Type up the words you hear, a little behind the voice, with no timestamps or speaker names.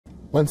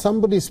When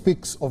somebody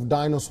speaks of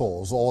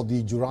dinosaurs or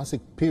the Jurassic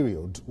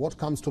period, what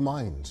comes to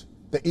mind?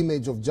 The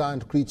image of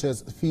giant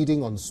creatures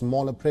feeding on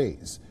smaller prey.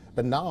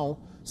 But now,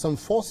 some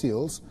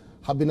fossils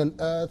have been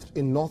unearthed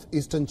in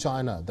northeastern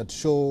China that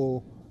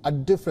show a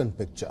different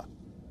picture.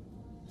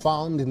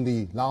 Found in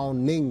the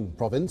Liaoning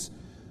province,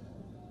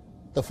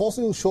 the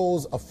fossil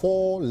shows a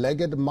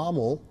four-legged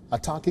mammal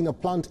attacking a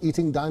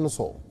plant-eating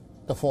dinosaur.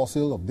 The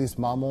fossil of this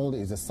mammal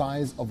is the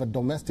size of a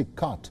domestic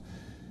cat.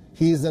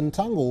 He is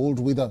entangled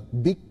with a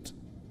big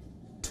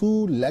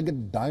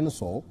two-legged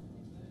dinosaur.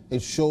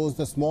 It shows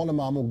the smaller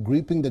mammal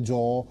gripping the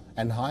jaw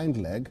and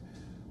hind leg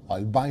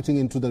while biting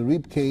into the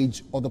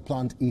ribcage of the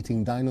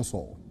plant-eating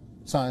dinosaur.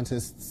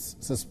 Scientists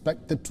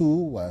suspect the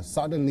two were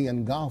suddenly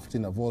engulfed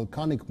in a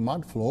volcanic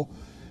mudflow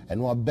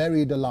and were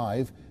buried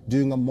alive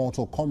during a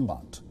mortal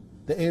combat.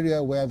 The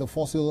area where the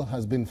fossil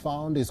has been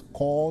found is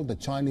called the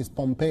Chinese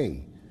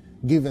Pompeii,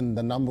 given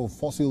the number of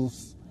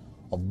fossils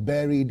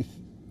buried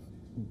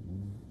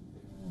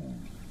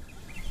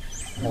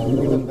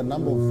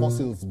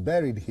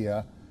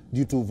here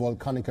due to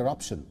volcanic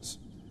eruptions.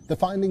 The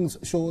findings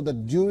show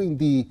that during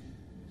the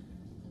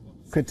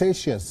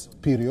Cretaceous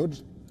period,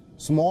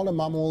 smaller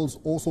mammals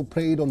also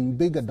preyed on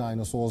bigger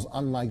dinosaurs,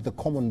 unlike the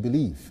common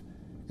belief.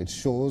 It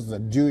shows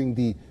that during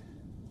the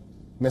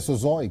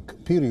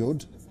Mesozoic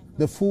period,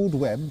 the food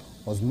web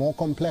was more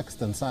complex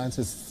than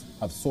scientists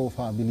have so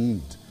far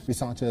believed.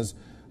 Researchers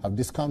have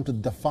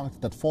discounted the fact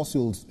that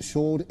fossils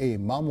showed a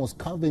mammal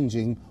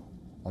scavenging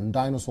on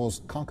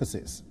dinosaurs'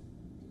 carcasses.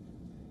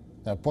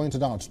 They have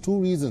pointed out two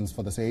reasons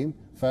for the same.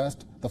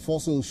 First, the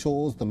fossil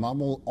shows the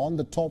mammal on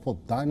the top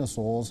of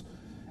dinosaurs,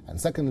 and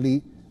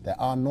secondly, there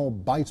are no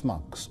bite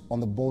marks on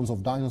the bones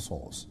of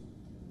dinosaurs,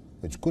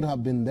 which could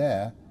have been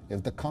there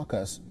if the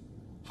carcass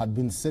had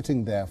been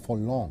sitting there for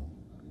long.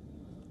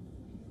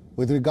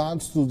 With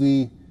regards to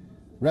the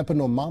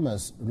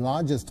Repenomamus,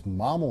 largest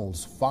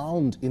mammals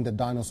found in the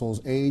dinosaur's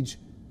age,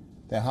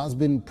 there has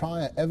been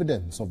prior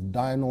evidence of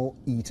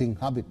dino-eating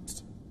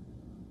habits.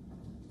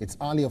 Its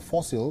earlier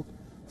fossil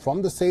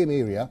from the same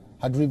area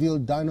had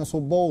revealed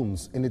dinosaur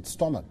bones in its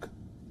stomach.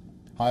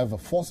 However,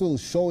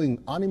 fossils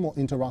showing animal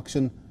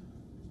interaction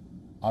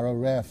are a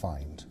rare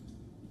find.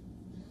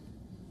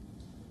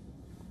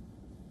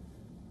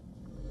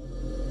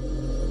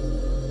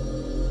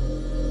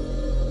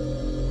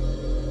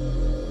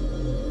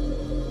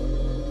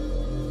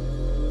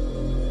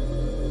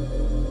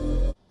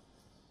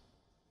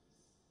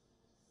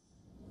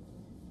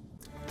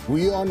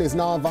 WION is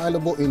now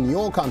available in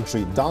your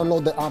country.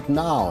 Download the app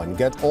now and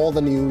get all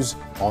the news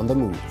on the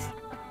move.